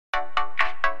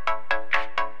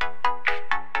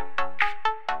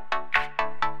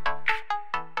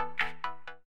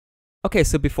Okay,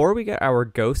 so before we get our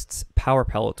Ghost's power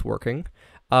pellets working,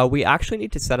 we actually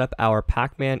need to set up our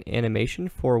Pacman animation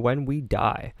for when we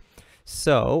die.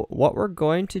 So what we're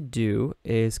going to do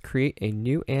is create a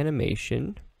new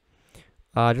animation.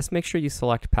 Just make sure you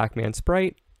select Pacman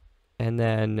Sprite, and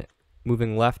then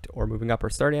moving left or moving up or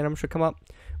start anim should come up.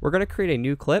 We're going to create a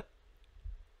new clip.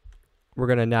 We're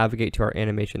going to navigate to our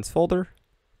animations folder,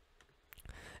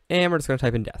 and we're just going to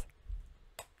type in death.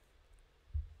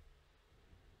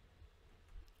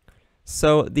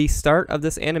 So the start of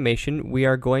this animation, we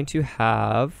are going to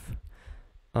have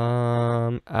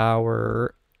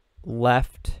our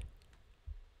left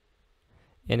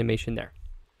animation there.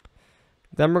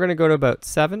 Then we're going to go to about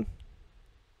 7,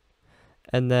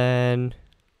 and then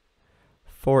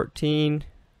 14,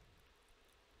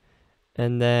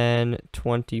 and then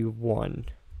 21.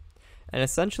 And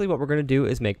essentially what we're going to do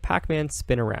is make Pacman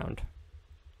spin around.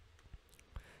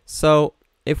 So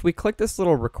if we click this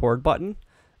little record button,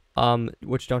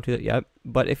 which don't do that yet,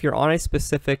 but if you're on a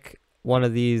specific one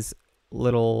of these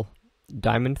little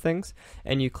diamond things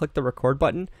and you click the record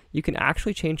button, you can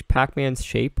actually change Pacman's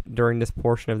shape during this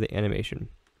portion of the animation.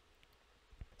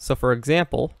 So for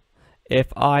example, if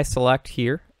I select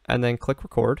here and then click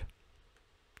record,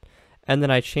 and then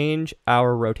I change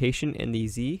our rotation in the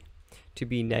Z to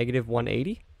be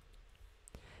 -180,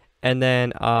 and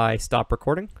then I stop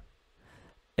recording,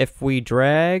 if we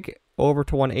drag over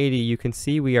to 180, you can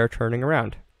see we are turning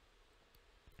around.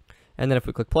 And then if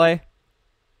we click play,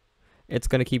 it's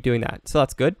going to keep doing that. So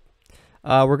that's good.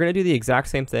 We're going to do the exact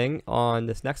same thing on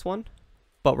this next one,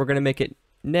 but we're going to make it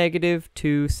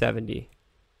 -270.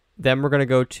 Then we're going to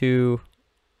go to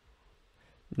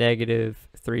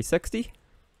 -360,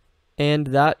 and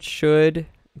that should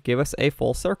give us a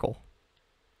full circle.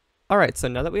 All right, so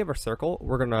now that we have our circle,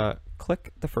 we're going to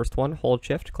click the first one, hold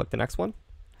shift, click the next one,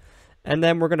 and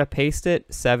then we're going to paste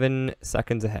it 7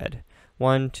 seconds ahead.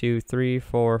 1, 2, 3,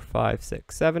 4, 5,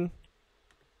 6, 7.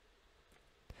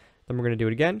 Then we're going to do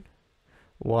it again.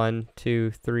 1,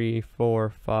 2, 3, 4,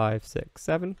 5, 6,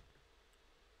 7.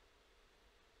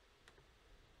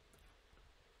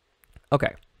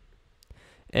 Okay.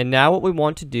 And now what we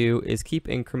want to do is keep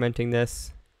incrementing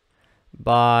this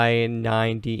by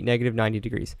 -90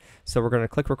 degrees. So we're going to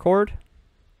click record.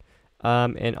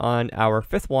 And on our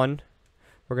fifth one,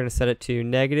 we're going to set it to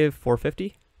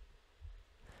 -450.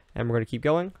 And we're going to keep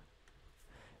going.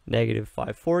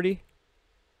 -540.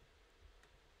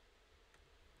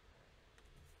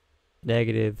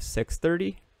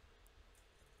 -630.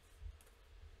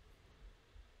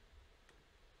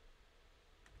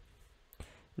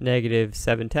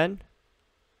 -710.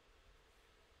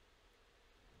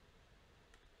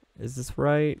 Is this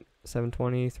right?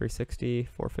 720, 360,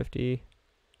 450,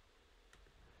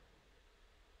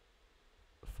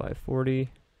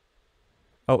 540.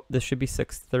 Oh, this should be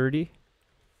 630.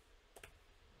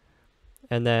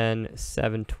 And then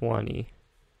 720.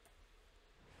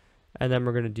 And then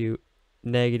we're going to do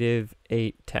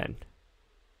 -810.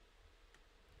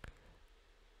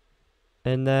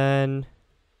 And then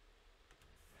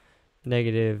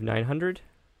 -900.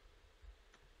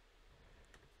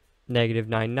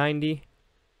 -990.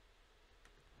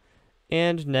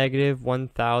 And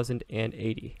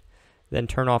 -1080. Then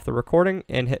turn off the recording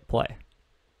and hit play.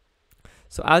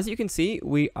 So as you can see,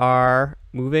 we are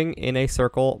moving in a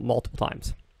circle multiple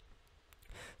times.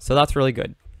 So that's really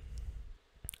good.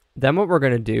 Then what we're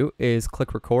going to do is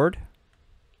click record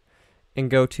and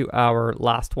go to our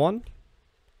last one.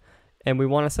 And we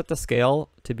want to set the scale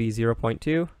to be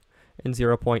 0.2 and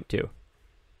 0.2.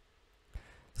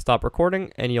 Stop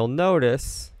recording, and you'll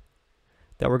notice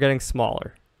that we're getting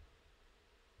smaller.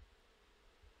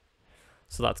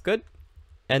 So that's good.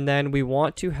 And then we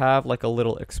want to have like a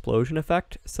little explosion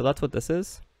effect. So that's what this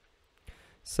is.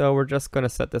 So we're just going to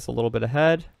set this a little bit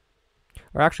ahead.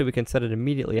 Or actually, we can set it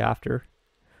immediately after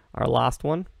our last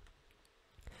one.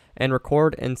 And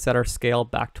record and set our scale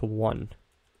back to 1.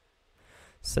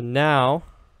 So now,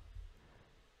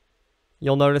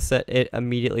 you'll notice that it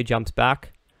immediately jumps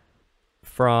back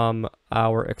from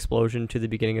our explosion to the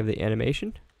beginning of the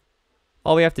animation.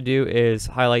 All we have to do is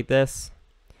highlight this,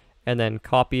 and then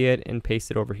copy it and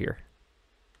paste it over here.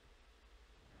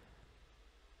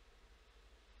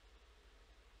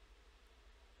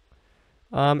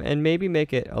 And maybe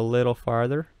make it a little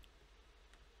farther.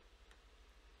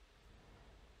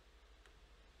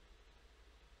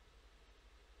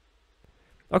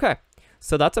 Okay,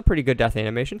 so that's a pretty good death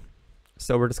animation.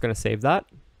 So we're just going to save that.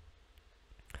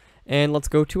 And let's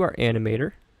go to our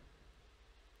animator.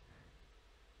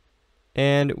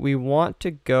 And we want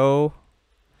to go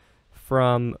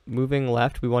from moving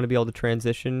left, we want to be able to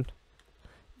transition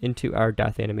into our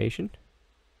death animation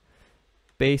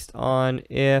based on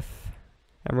if,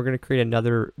 and we're going to create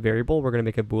another variable. We're going to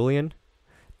make a Boolean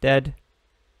dead.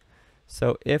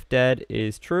 So if dead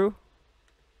is true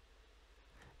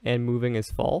and moving is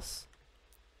false,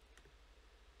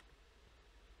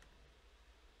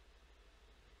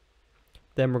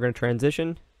 then we're going to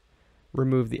transition,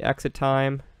 remove the exit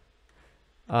time,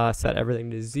 set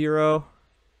everything to 0,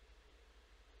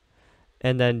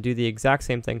 and then do the exact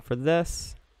same thing for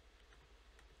this.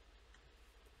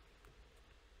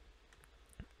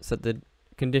 Set the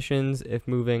conditions if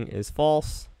moving is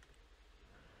false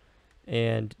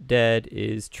and dead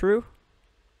is true.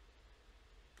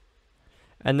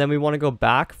 And then we want to go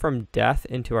back from death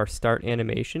into our start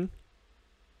animation.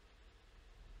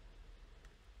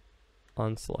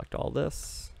 Unselect all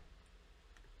this.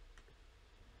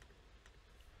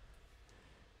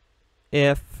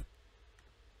 If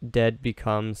dead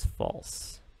becomes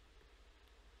false.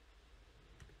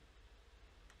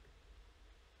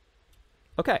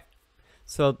 Okay,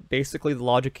 so basically the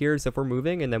logic here is if we're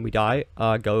moving and then we die,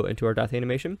 go into our death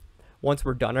animation. Once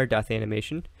we're done our death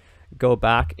animation, go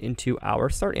back into our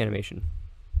start animation.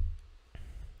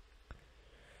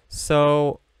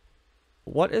 So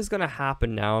what is going to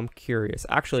happen now? I'm curious.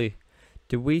 Actually,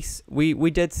 did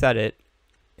we did set it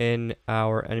in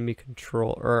our enemy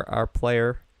control, or our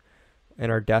player in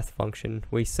our death function.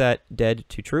 We set dead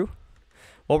to true.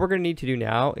 What we're going to need to do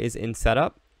now is in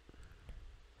setup,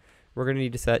 we're going to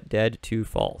need to set dead to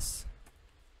false.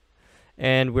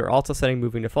 And we're also setting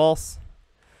moving to false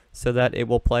so that it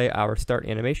will play our start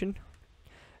animation.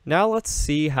 Now let's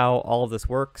see how all of this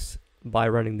works by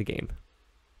running the game.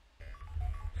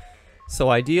 So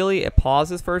ideally it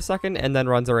pauses for a second and then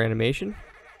runs our animation.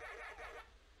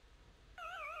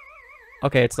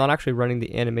 Okay, it's not actually running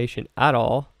the animation at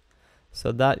all,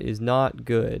 so that is not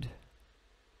good.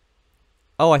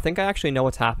 Oh, I think I actually know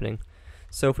what's happening.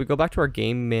 So if we go back to our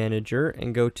game manager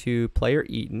and go to player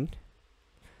Eaton,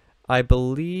 I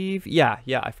believe, yeah,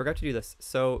 I forgot to do this.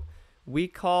 So we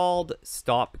called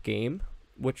stop game,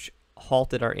 which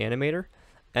halted our animator,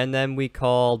 and then we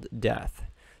called death.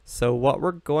 So what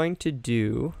we're going to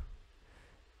do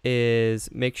is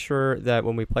make sure that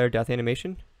when we play our death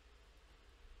animation,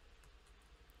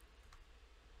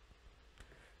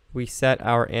 we set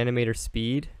our animator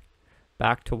speed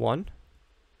back to 1.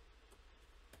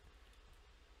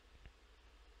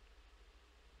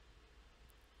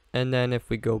 And then if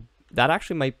we go, that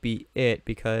actually might be it,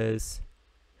 because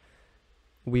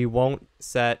we won't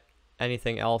set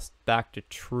anything else back to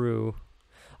true.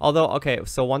 Although, okay,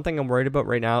 so one thing I'm worried about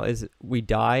right now is we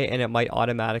die and it might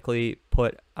automatically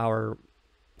put our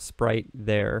sprite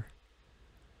there.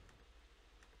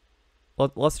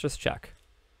 Let's just check.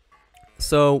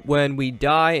 So when we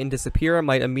die and disappear, it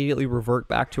might immediately revert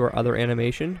back to our other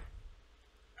animation.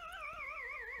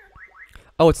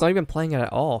 Oh, it's not even playing it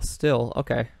at all still.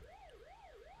 Okay.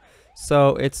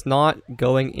 So it's not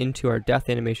going into our death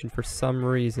animation for some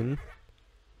reason.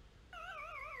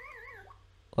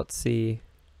 Let's see.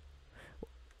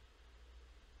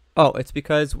 Oh, it's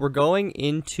because we're going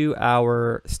into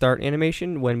our start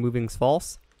animation when moving's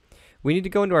false. We need to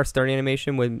go into our start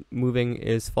animation when moving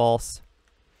is false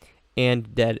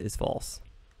and dead is false.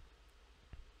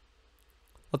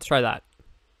 Let's try that.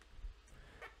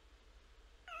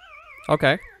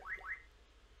 Okay.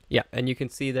 Yeah, and you can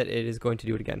see that it is going to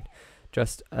do it again,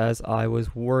 just as I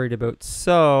was worried about.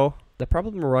 So the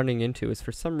problem we're running into is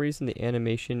for some reason the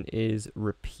animation is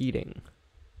repeating.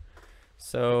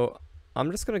 So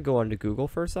I'm just going to go onto Google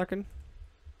for a second.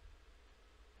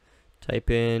 Type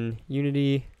in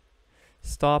Unity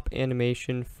stop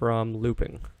animation from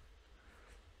looping.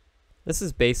 This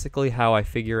is basically how I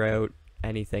figure out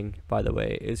anything, by the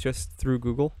way, is just through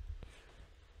Google.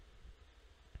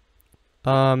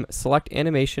 Select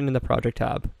animation in the project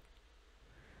tab.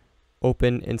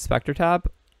 Open inspector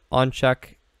tab.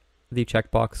 Uncheck the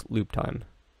checkbox loop time.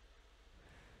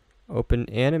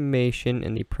 Open animation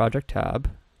in the project tab.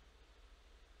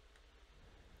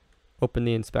 Open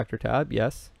the inspector tab,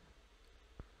 yes.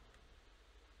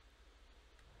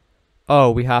 Oh,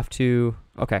 we have to,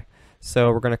 okay.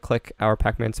 So we're going to click our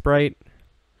Pacman sprite,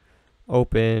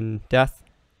 open death,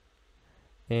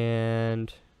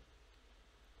 and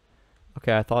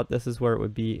okay, I thought this is where it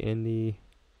would be in the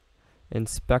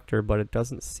inspector, but it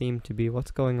doesn't seem to be. What's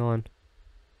going on?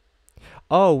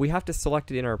 Oh, we have to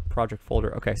select it in our project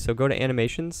folder. Okay, so go to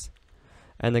animations,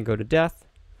 and then go to death,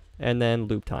 and then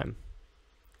loop time.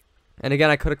 And again,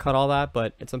 I could have cut all that,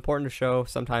 but it's important to show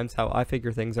sometimes how I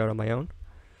figure things out on my own.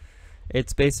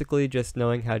 It's basically just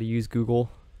knowing how to use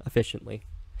Google efficiently.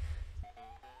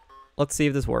 Let's see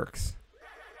if this works.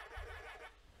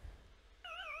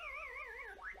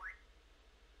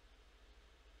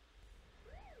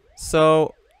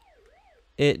 So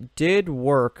it did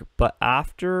work, but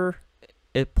after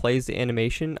it plays the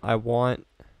animation, I want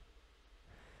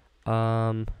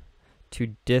to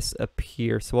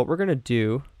disappear. So what we're going to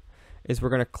do is we're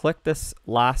going to click this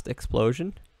last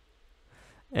explosion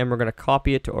and we're going to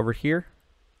copy it to over here.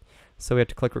 So we have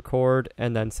to click record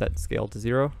and then set scale to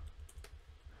 0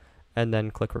 and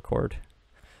then click record.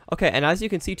 Okay, and as you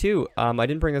can see too, I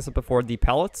didn't bring this up before, the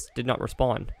pellets did not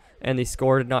respawn and the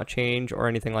score did not change or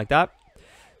anything like that.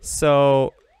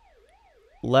 So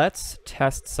let's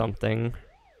test something.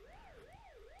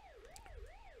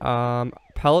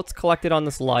 Pellets collected on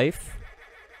this life,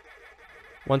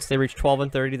 once they reach 12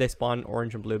 and 30, they spawn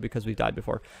orange and blue because we died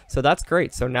before. So that's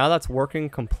great. So now that's working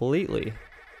completely.